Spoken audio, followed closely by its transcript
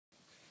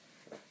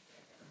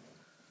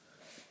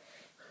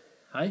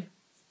Hej,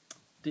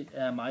 det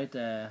er mig,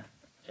 der er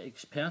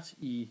ekspert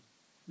i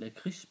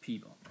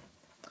lakridspiber.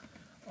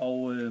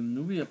 Og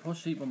nu vil jeg prøve at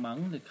se, hvor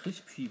mange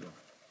lakridspiber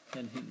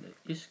kan en hel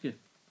æske,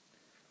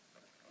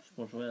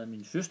 sponsoreret af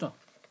min søster.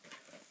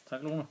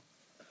 Tak, Lone.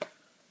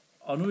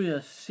 Og nu vil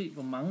jeg se,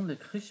 hvor mange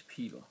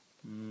lakridspiber,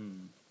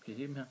 kan I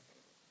se dem her?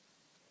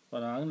 Hvor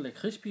mange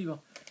lakridspiber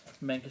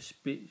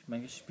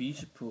man kan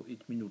spise på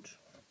et minut.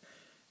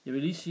 Jeg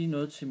vil lige sige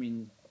noget til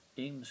mine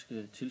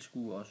engelske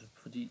tilskuere også,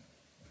 fordi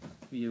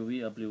vi er jo ved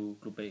at blive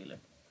globale.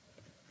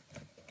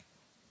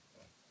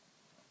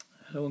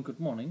 Hello and good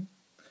morning.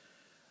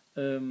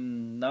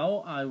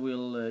 Now I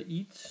will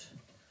eat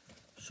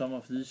some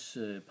of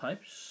these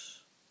pipes,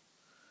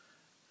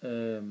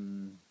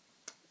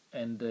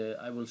 and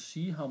I will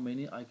see how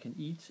many I can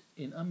eat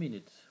in a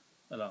minute,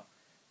 eller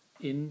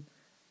in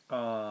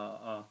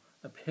a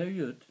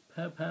periode.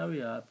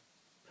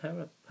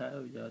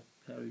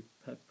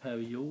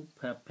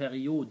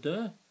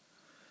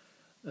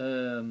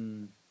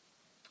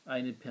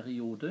 Eine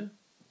Periode,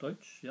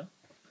 Deutsch, ja,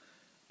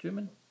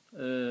 German.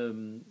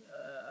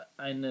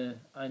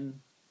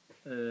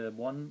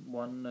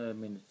 One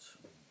minute.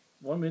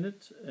 1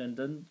 minute and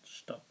then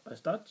stop. I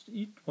start to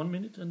eat 1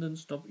 minute and then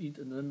stop eat,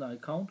 and then I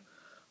count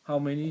how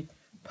many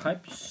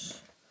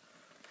pipes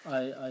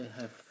I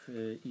have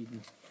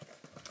eaten.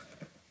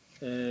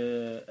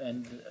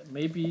 And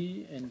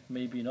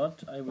maybe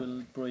not, I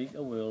will break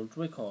a world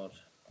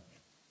record.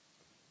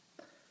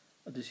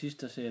 Og det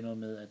sidste, der sagde jeg noget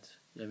med, at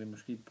jeg vil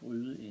måske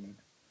bryde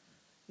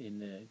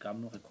en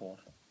gammel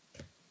rekord.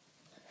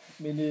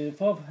 Men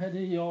for at have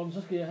det i orden,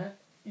 så skal jeg have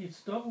et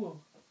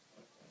stopur,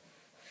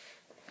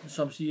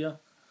 som siger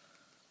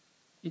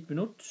 1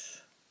 minut.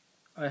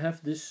 I have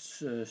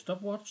this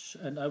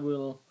stopwatch, and I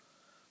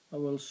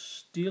will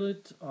steal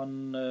it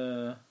on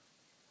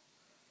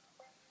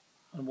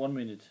 1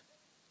 minute.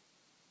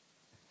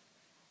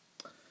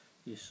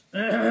 Yes.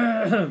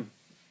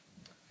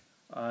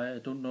 I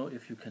don't know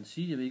if you can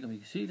see. Jeg ved ikke, om I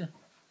kan se det.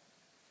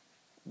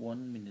 1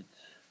 minute.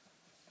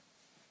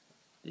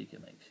 Det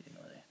kan man ikke se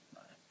noget af.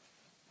 Nej.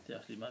 Det er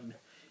også lidt meget.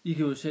 I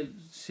kan jo selv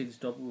sætte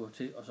stopur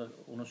til, og så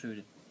undersøge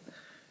det.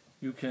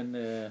 You can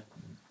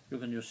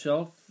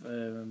yourself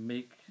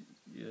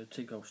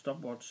take a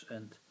stopwatch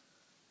and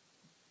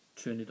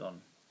turn it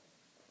on.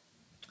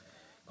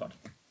 Godt.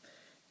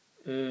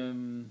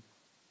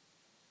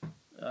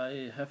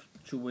 I have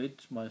to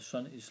wait. My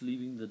son is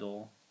leaving the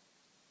door.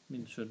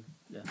 Min søn,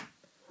 ja.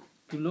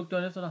 Kan du lukke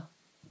døren efter dig?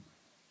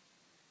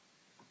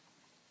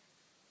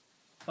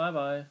 Bye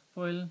bye.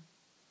 Farvel.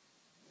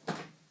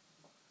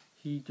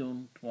 He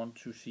don't want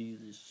to see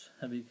this.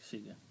 Han vil ikke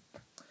se det.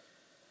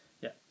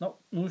 Ja, nu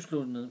er jeg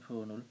slået ned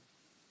på 0.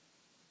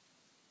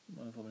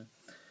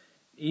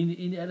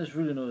 Egentlig er det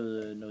selvfølgelig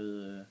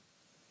noget,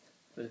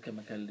 hvad kan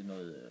man kalde det,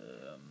 noget,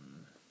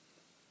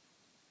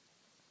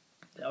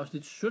 det er også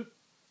lidt synd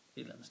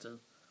et eller andet sted,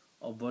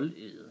 og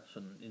voldæde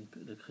sådan en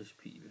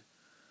lakridspibe.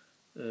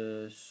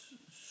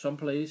 Some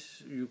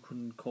place you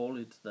can call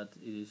it that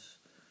it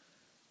is,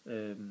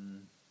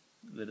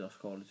 let us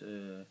call it,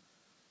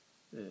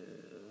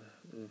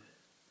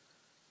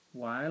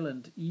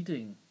 violent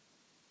eating.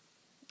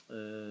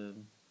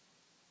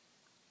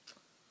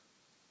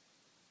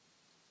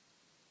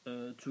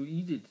 To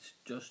eat it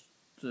just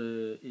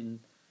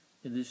in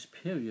this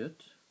period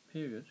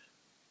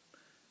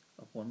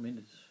of 1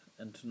 minute,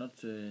 and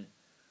not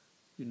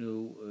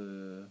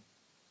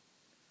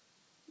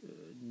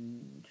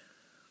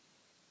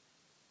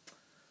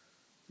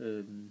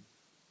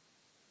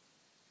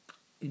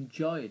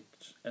enjoy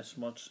it as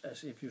much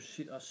as if you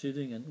are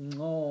sitting and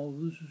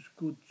this is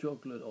good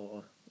chocolate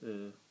or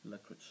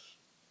lacrits.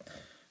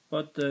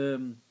 But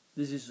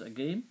this is a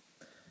game,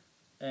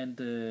 and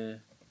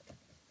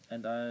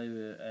I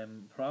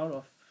am proud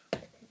of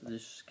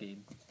this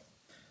game.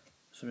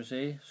 Som jeg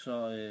sagde,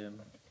 så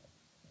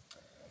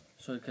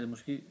kan det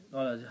måske...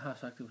 jeg har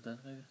sagt det på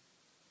dansk, ikke?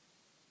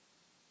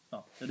 Ja,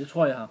 det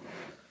tror jeg har.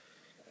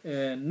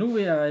 Nu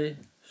vil jeg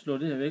slå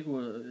det her væk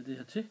ud af det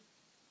her til.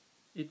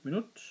 1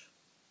 minut.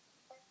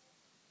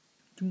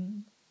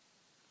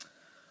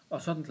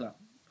 Og så er den klar.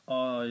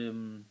 Og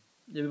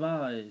jeg vil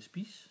bare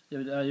spise.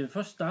 Jeg vil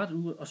først starte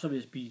ud, og så vil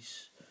jeg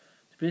spise.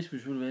 Det bedste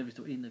ville selvfølgelig være, hvis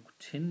der var en, der kunne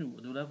tænde ud.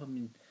 Det var derfor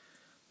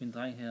min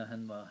dreng her,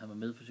 han var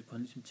med, for så kunne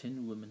han ligesom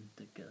tænde ud, men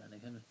det gad han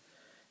ikke. Han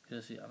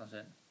ville se Anders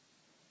an.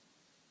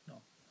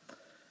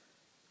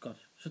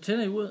 Godt. Så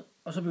tænder jeg ud,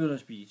 og så begynder jeg at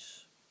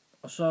spise.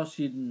 Og så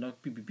siger den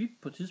nok bip bip bip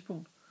på et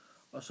tidspunkt,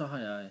 og så har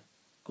jeg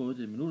gået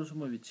det minutter, så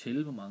må vi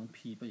tælle, hvor mange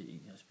piber jeg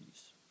egentlig har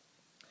spist.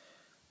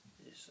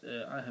 Yes,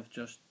 I have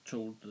just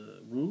told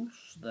the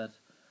rules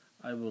that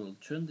I will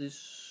turn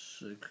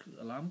this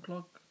alarm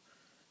clock,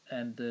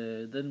 and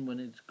then when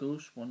it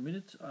goes 1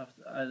 minute,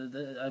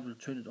 I will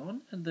turn it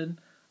on, and then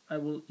I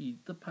will eat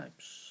the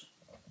pipes,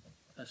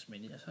 as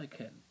many as I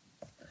can.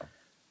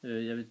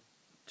 Jeg vil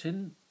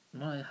tænde...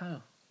 Jeg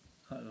har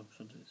jo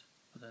sådan set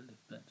fortalt det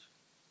dansk.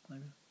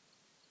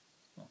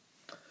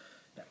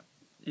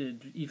 Ja.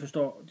 I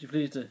forstår, de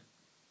fleste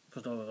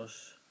forstår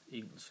også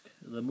engelsk.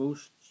 The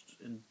most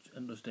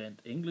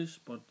understand English,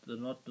 but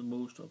not the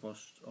most of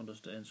us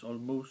understands, or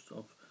most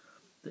of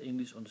the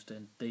English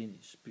understand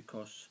Danish,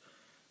 because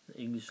the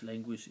English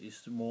language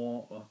is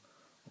more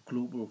a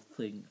global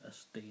thing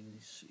as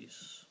Danish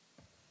is.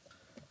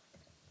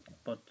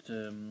 But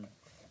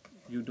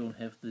you don't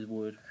have the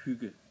word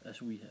hygge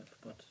as we have,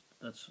 but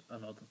that's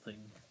another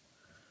thing.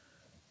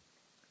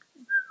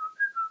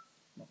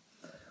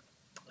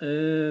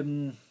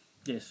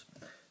 Yes.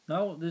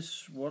 Now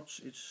this watch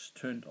is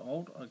turned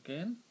out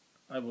again.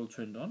 I will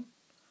turn it on.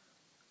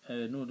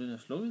 Nu er den her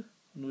slukket.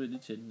 Nu er jeg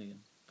lige tændt den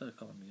igen. Der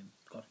kommer den igen.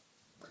 Godt.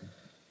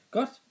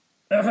 Godt.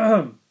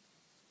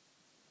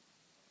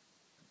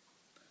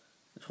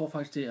 Jeg tror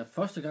faktisk, det er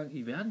første gang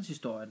i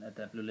verdenshistorien, at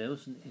der blev lavet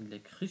sådan en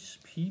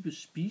lakridspibe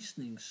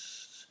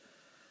spisnings...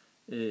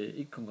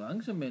 ikke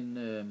konkurrence, men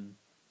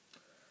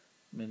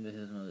hvad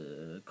hedder sådan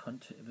noget?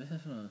 Hvad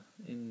hedder sådan noget?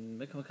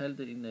 Hvad kan man kalde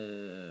det?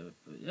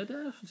 Ja, det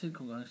er sådan set en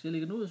konkurrence. Jeg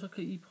lægger den ud, og så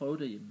kan I prøve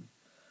derhjemme,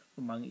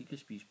 hvor mange I kan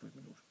spise på et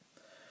minut.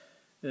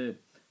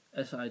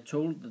 As I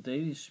told the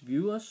Danish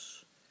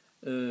viewers,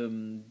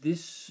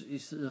 this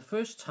is the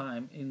first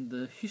time in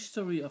the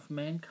history of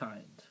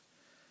mankind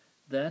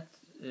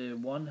that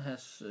one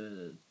has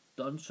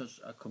done such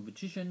a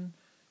competition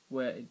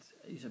where it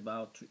is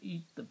about to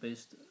eat the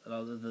best,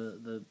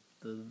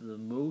 the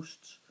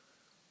most,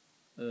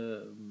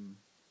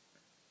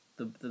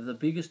 the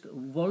biggest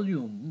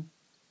volume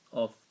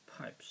of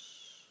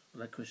pipes.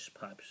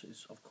 Lakridspibes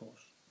is, of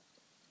course.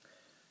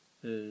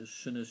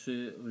 Je ne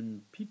sais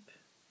une pipe.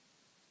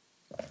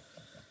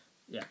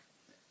 Yeah.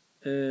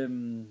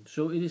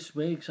 So it is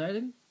very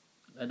exciting,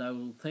 and I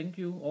will thank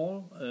you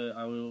all.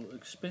 I will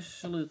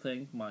especially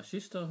thank my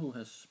sister who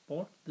has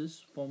bought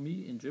this for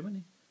me in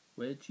Germany,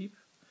 very cheap.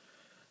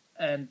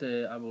 And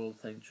I will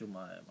thank to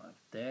my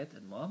dad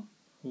and mom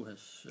who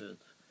has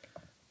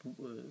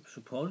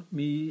supported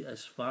me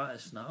as far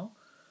as now.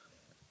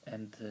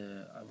 And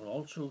I will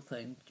also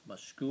thank my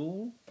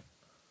school,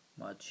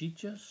 my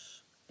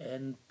teachers,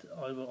 and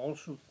I will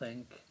also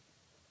thank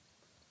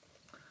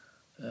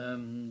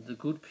the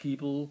good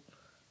people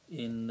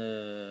in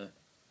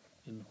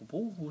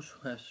Hobro who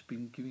has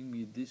been giving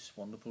me this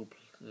wonderful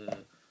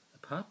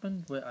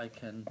apartment where I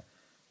can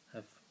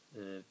have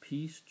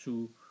peace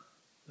to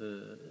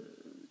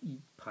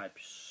eat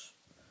pipes.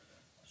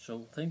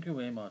 So thank you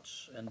very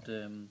much,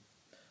 and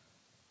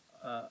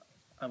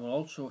I will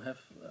also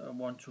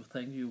want to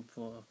thank you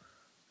for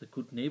the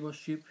good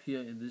neighborship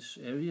here in this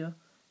area.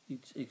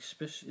 It's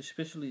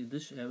especially in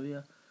this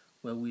area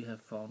where we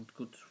have found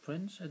good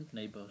friends and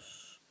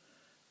neighbors.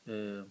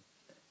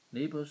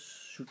 Neighbors,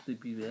 should they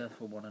be there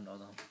for one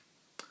another?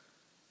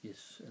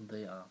 Yes, and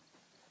they are.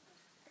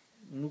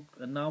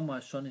 And now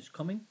my son is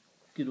coming.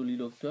 Giv du lige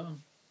lukke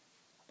døren?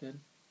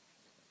 Den.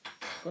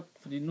 Godt,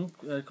 fordi nu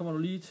kommer du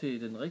lige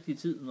til den rigtige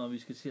tid, når vi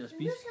skal til at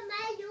spise. Nu skal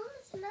mig og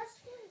Jonas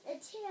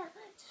til at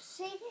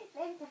se,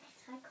 hvem der kan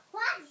trække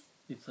hurtigt.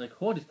 Vi trækker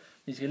hurtigt.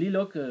 Vi skal lige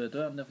lukke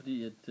døren der,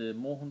 fordi at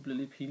mor hun bliver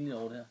lidt pinlig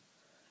over det her.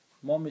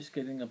 Mom is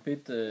getting a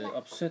bit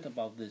upset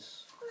about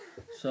this.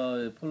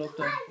 Så prøv at lukke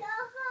døren.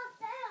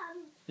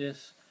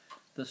 Yes,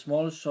 the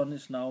smallest son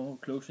is now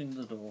closing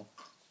the door.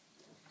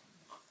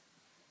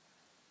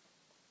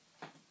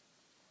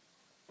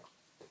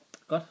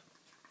 Godt.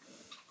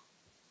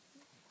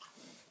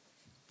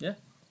 Ja,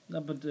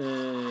 yeah. But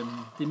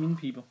det er mine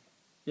piber.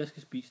 Jeg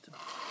skal spise det.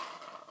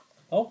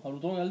 Har du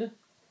drukket alt det?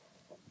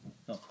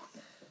 No.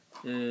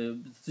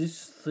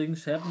 These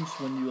things happens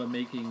when you are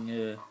making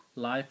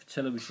live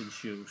television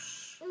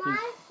shows. My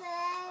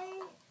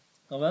favorite.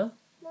 Og hvad?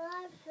 My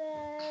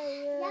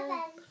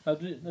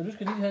favorite. Du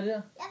skal lige have det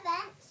her. Jeg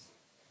vandt.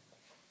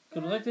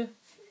 Kan du drikke det?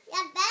 Jeg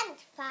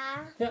vandt,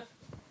 far. Ja.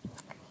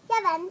 Jeg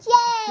vandt.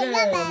 Yeah,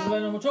 jeg vandt. Du er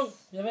nummer 2.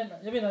 Jeg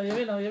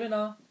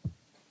vinder.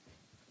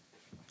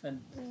 And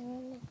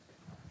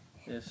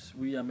yes,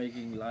 we are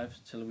making live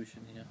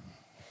television here.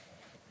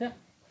 Ja.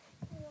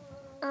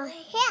 Og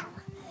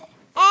her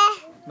er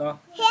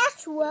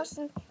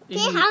Hersursen. Det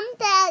er ham,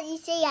 der I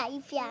ser i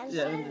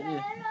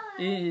fjernsynet.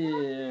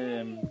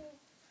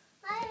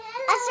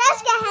 Og så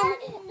skal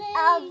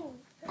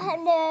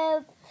han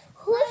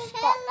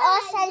huske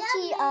også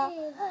altid at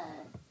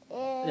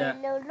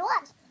lave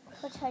lort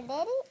på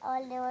toilettet, og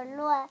lave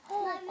lort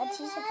og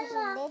tisse på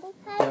toilettet.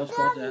 Det er også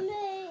godt, ja.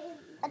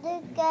 Og det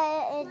gør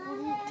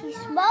de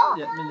små.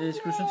 Ja, men jeg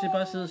skulle sådan set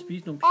bare sidde og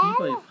spise nogle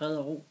piber i fred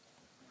og ro.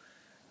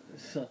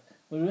 Så,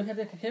 vil du ikke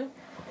have det kakao?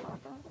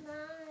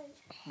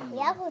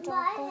 Jeg kunne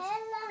drukke det.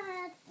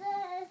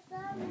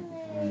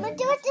 Men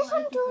det var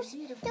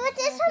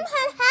det, som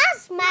han har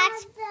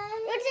smagt.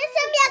 Det var det,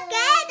 som jeg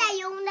gav dig,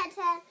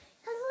 Jonathan.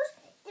 Kan du huske?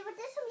 Det var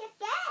det, som jeg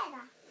gav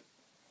dig.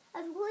 Og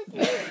du kunne ikke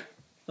lide.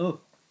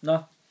 Nå.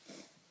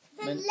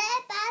 Han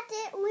lagde bare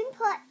det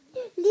udenpå,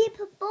 lige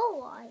på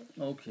bordet.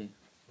 Okay.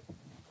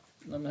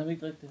 Nå, men han vil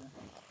ikke drikke det her.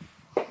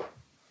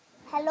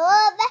 Hallo,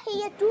 hvad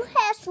hedder du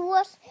her,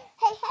 Surs?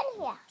 Hey, han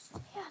her.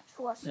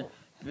 Surs. Ja.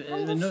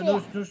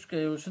 Nu skal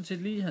jeg jo sådan set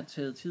lige have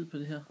taget tid på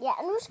det her. Ja,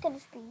 nu skal du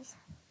spise.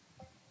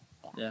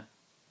 Ja.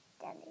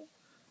 Dernede.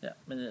 Ja,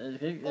 men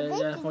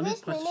jeg får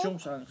lidt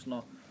præstationsangst,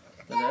 når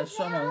Men der er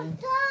så mange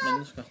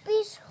mennesker.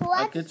 Spis I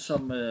hurtigt. get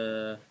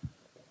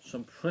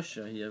some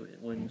pressure here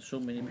when so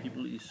many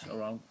people is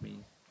around me.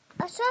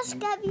 Og så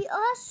skal vi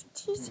også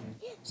tisse.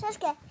 Så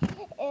skal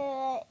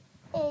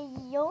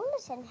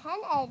Jonathan, han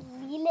er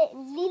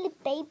en lille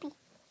baby.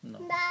 No.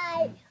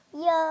 Nej.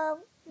 Jo.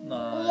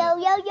 Nej.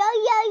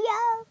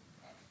 Jo.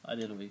 Nej,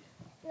 det er du ikke.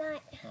 Nej.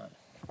 Nej.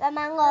 Hvor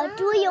mange år er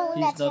du, He's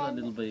not a Jonathan?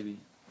 little baby.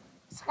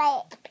 3.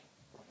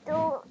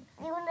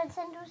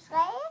 Jonathan, du er 3,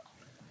 ikke?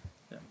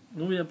 Ja.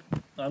 Nu vil jeg...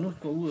 Nej, nu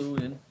skal jeg ud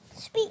igen.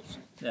 Spis.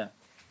 Ja.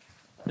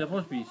 Jeg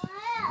prøver at spise.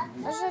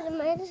 Og så er det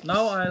mig, der skal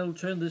Now I'll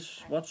turn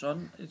this watch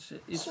on. Det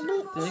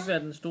har ikke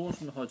været den store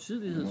sådan,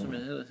 højtidelighed, som jeg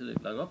heller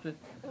ikke lagt op til.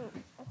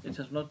 It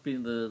has not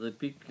been the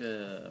big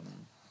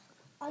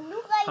Og nu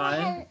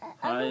ringer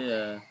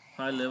han.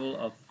 high level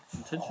of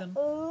intention.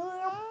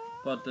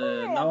 But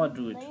now I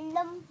do it.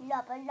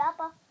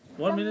 Lopper.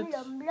 1 minute.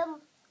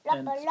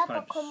 and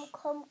Lopper, pipes.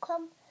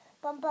 kom.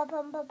 Bom.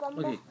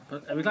 Okay,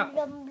 er vi klar?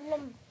 Er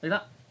I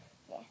klar?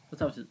 Ja. Så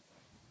tager vi tid.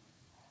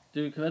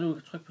 Det kan være, du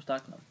kan trykke på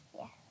startknappen.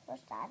 Ja, hvor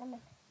starter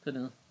man?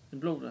 Dernede. Den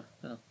blå der.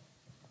 Dernede.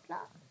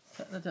 Klar.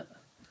 Ja, der.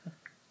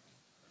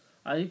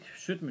 Ej, ikke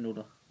 17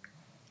 minutter.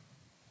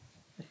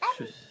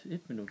 Ikke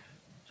 1 minut.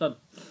 Sådan.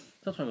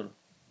 Så trykker du.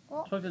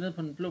 Tryk ned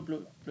på den blå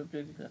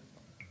blik der.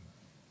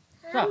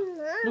 Så,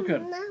 nu kører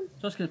den.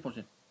 Så skal jeg prøve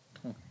at se.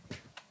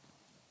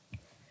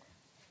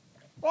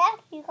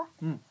 Ja, hygger.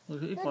 Du kan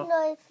Nu ikke er prøve.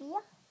 det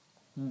 4.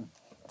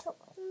 2.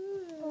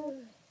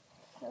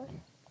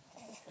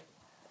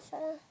 Så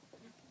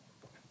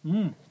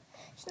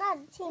snart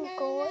er tiden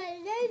gået.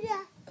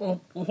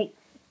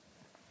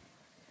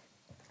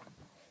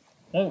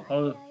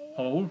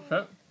 Har du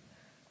salt?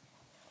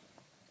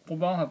 Hvor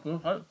mange har du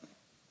salt?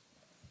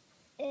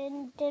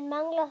 Den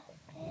mangler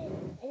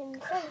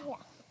sådan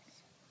her.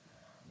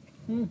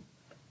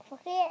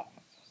 Forkert.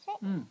 Se,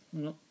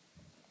 Ja.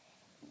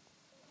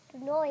 du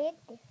når ikke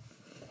det.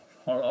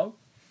 Hold op.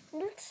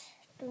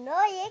 Du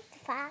når ikke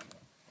det, far.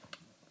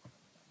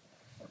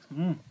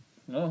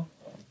 Ja.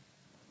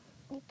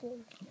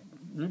 Igen.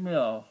 Lidt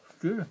mere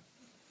stille.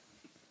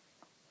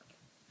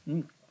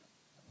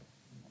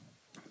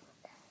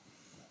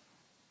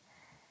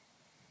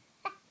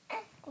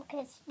 Du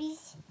kan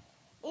spise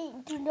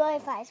en. Du når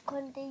faktisk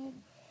kun det i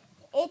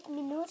 1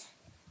 minut.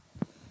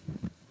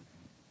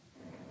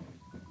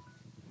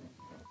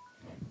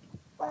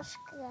 Hvor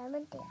skal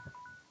man der?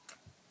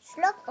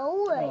 Sluk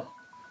over af.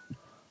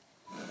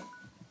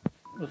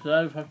 Og så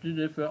er det faktisk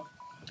lige det før.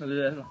 Og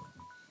lidt efter.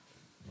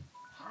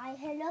 Ej,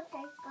 han lugter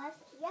ikke godt.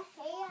 Jeg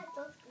hader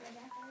duften af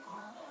det.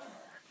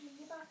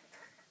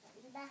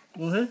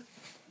 Okay.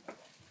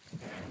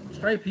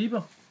 3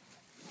 piber.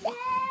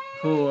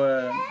 På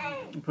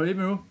 1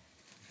 minut.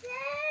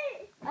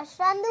 Og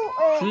så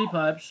nu...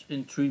 3 pipes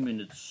in 3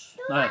 minutes.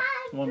 Nej,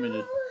 1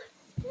 minute.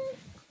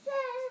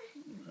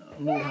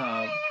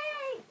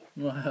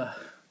 Nu har jeg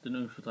den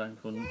yngste dreng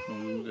fundet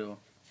nogle udgaver.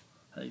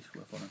 Jeg ikke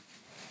skulle have fundet.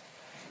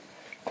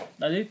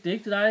 Nej, det er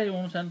ikke til dig,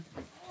 Jonathan.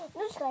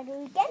 Nu skal du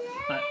igen.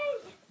 Nej.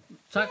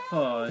 Tak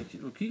for at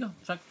du kigger.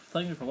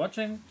 Thank you for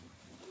watching.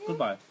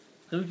 Goodbye.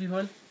 Skal du ikke lige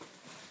farvel?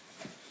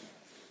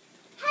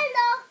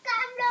 Hallo,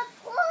 gamle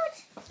brud.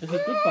 Jeg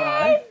siger goodbye.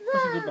 Jeg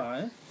siger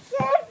goodbye.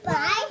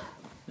 Goodbye.